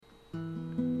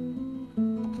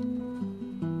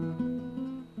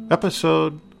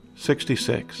Episode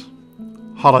 66,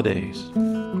 Holidays.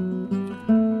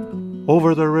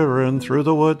 Over the river and through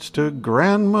the woods to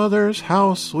grandmother's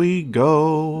house we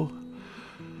go.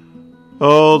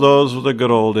 Oh, those were the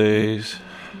good old days.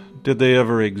 Did they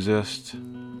ever exist?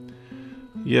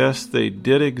 Yes, they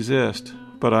did exist,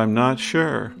 but I'm not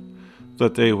sure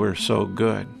that they were so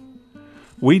good.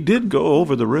 We did go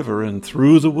over the river and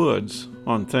through the woods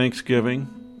on Thanksgiving,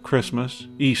 Christmas,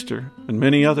 Easter, and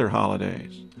many other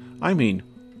holidays. I mean,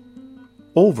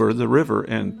 over the river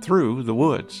and through the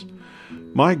woods.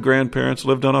 My grandparents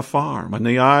lived on a farm, and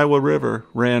the Iowa River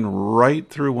ran right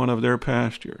through one of their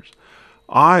pastures.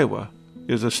 Iowa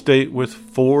is a state with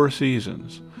 4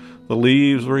 seasons. The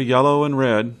leaves were yellow and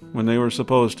red when they were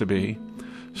supposed to be.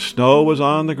 Snow was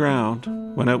on the ground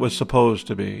when it was supposed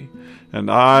to be.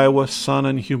 And Iowa sun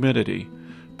and humidity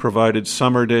provided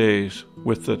summer days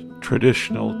with the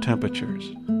traditional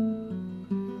temperatures.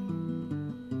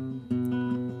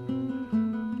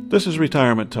 This is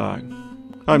Retirement Talk.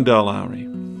 I'm Del Lowry.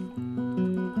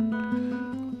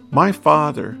 My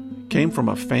father came from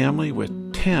a family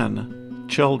with 10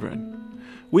 children.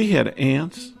 We had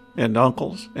aunts and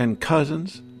uncles and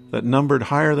cousins that numbered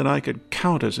higher than I could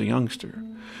count as a youngster.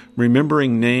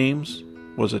 Remembering names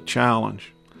was a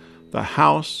challenge. The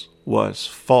house was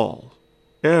full.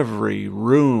 Every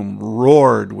room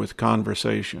roared with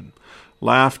conversation,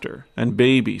 laughter, and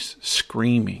babies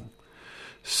screaming.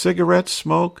 Cigarette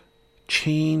smoke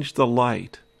changed the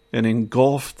light and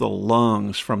engulfed the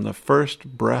lungs from the first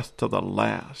breath to the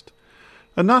last.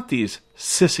 And not these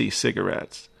sissy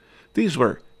cigarettes. These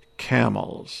were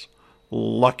Camels,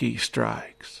 Lucky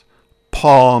Strikes,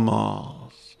 Pall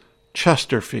Malls,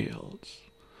 Chesterfields,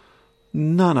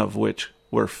 none of which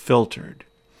were filtered.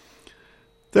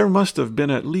 There must have been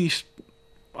at least,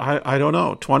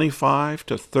 25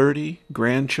 to 30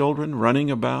 grandchildren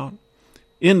running about,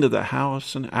 into the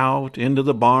house and out, into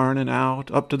the barn and out,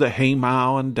 up to the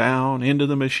haymow and down, into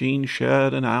the machine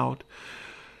shed and out.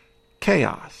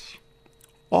 Chaos,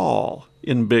 all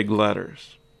in big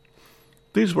letters.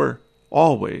 These were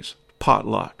always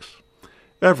potlucks.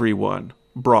 Everyone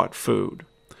brought food.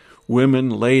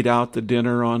 Women laid out the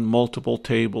dinner on multiple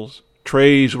tables.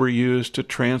 Trays were used to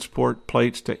transport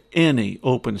plates to any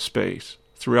open space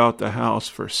throughout the house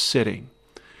for sitting.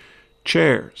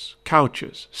 Chairs,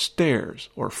 couches, stairs,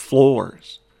 or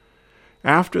floors.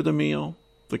 After the meal,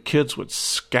 the kids would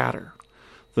scatter.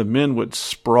 The men would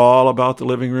sprawl about the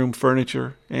living room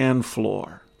furniture and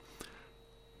floor,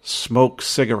 smoke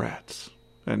cigarettes,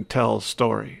 and tell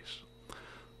stories.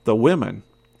 The women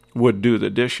would do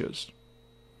the dishes.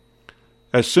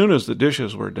 As soon as the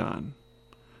dishes were done,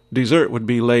 dessert would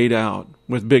be laid out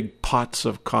with big pots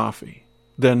of coffee,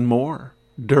 then more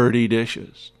dirty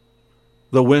dishes.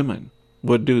 The women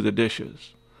would do the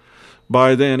dishes.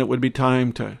 By then it would be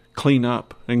time to clean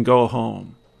up and go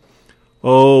home.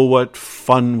 Oh, what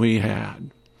fun we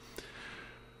had.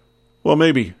 Well,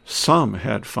 maybe some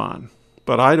had fun,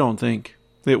 but I don't think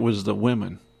it was the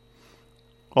women.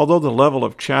 Although the level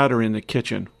of chatter in the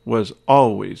kitchen was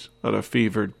always at a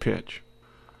fevered pitch.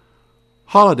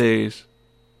 Holidays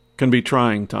can be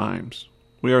trying times.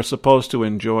 We are supposed to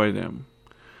enjoy them.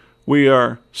 We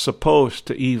are supposed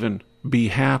to even be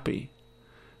happy.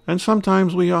 And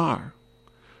sometimes we are.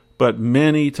 But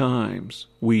many times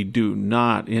we do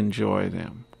not enjoy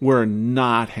them. We're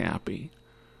not happy.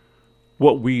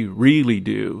 What we really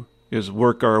do is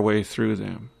work our way through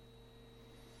them.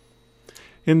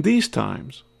 In these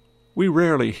times, we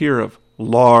rarely hear of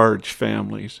large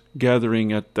families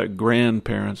gathering at the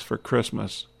grandparents for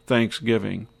Christmas,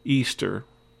 Thanksgiving, Easter,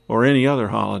 or any other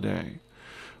holiday.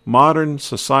 Modern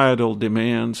societal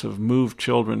demands have moved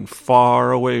children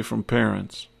far away from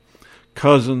parents,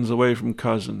 cousins away from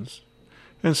cousins,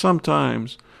 and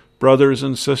sometimes brothers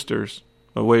and sisters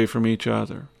away from each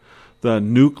other. The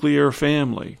nuclear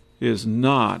family is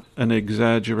not an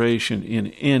exaggeration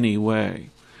in any way.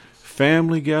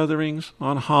 Family gatherings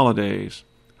on holidays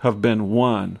have been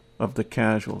one of the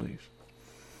casualties.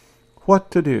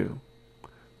 What to do?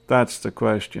 That's the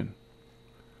question.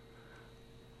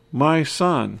 My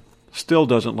son still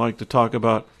doesn't like to talk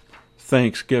about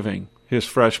Thanksgiving, his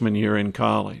freshman year in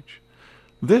college.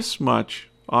 This much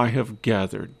I have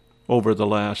gathered over the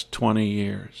last 20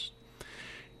 years.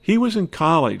 He was in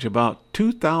college about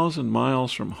 2,000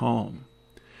 miles from home.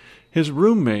 His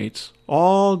roommates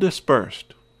all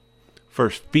dispersed for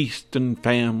feast and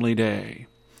family day.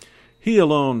 He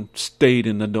alone stayed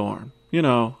in the dorm.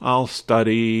 I'll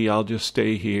study, I'll just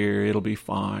stay here, it'll be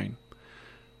fine.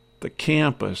 The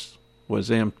campus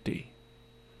was empty.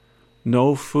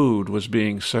 No food was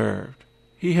being served.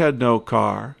 He had no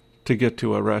car to get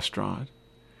to a restaurant.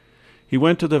 He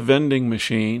went to the vending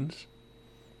machines.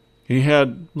 He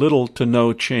had little to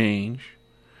no change.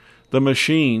 The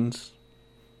machines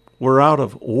were out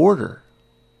of order.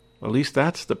 At least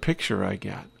that's the picture I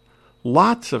get.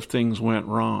 Lots of things went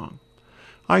wrong.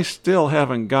 I still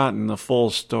haven't gotten the full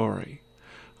story.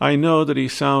 I know that he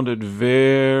sounded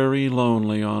very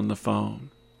lonely on the phone.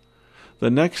 The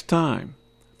next time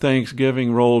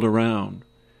Thanksgiving rolled around,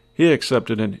 he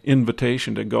accepted an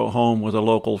invitation to go home with a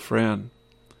local friend.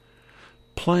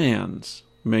 Plans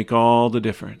make all the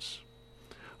difference.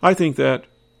 I think that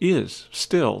is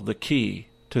still the key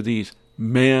to these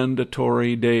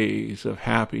mandatory days of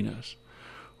happiness.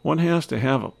 One has to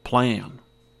have a plan.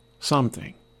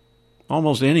 Something.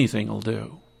 Almost anything will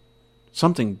do.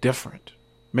 Something different.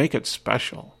 Make it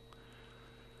special.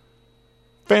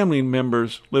 Family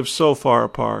members live so far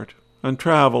apart, and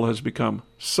travel has become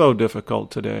so difficult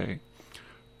today.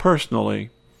 Personally,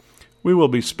 we will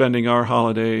be spending our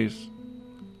holidays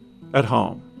at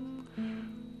home.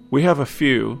 We have a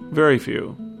few, very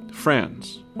few,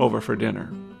 friends over for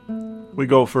dinner. We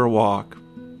go for a walk.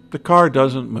 The car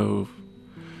doesn't move.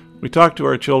 We talk to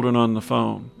our children on the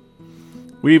phone.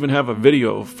 We even have a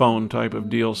video phone type of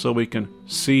deal so we can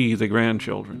see the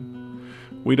grandchildren.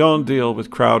 We don't deal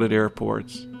with crowded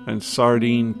airports and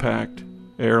sardine-packed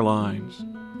airlines.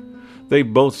 They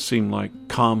both seem like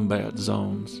combat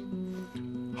zones.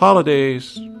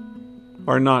 Holidays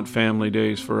are not family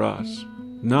days for us,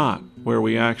 not where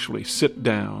we actually sit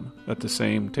down at the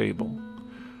same table.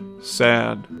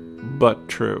 Sad, but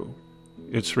true.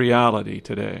 It's reality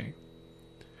today.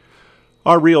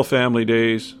 Our real family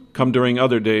days come during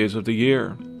other days of the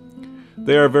year.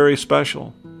 They are very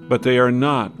special, but they are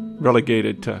not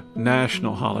relegated to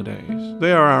national holidays.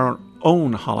 They are our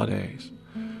own holidays.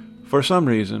 For some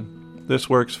reason, this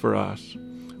works for us.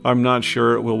 I'm not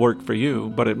sure it will work for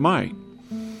you, but it might.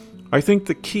 I think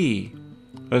the key,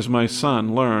 as my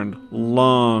son learned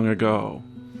long ago,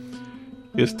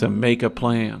 is to make a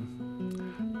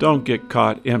plan. Don't get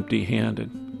caught empty-handed,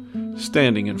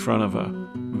 standing in front of a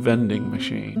vending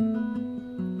machine.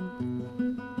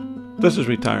 This is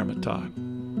Retirement Talk.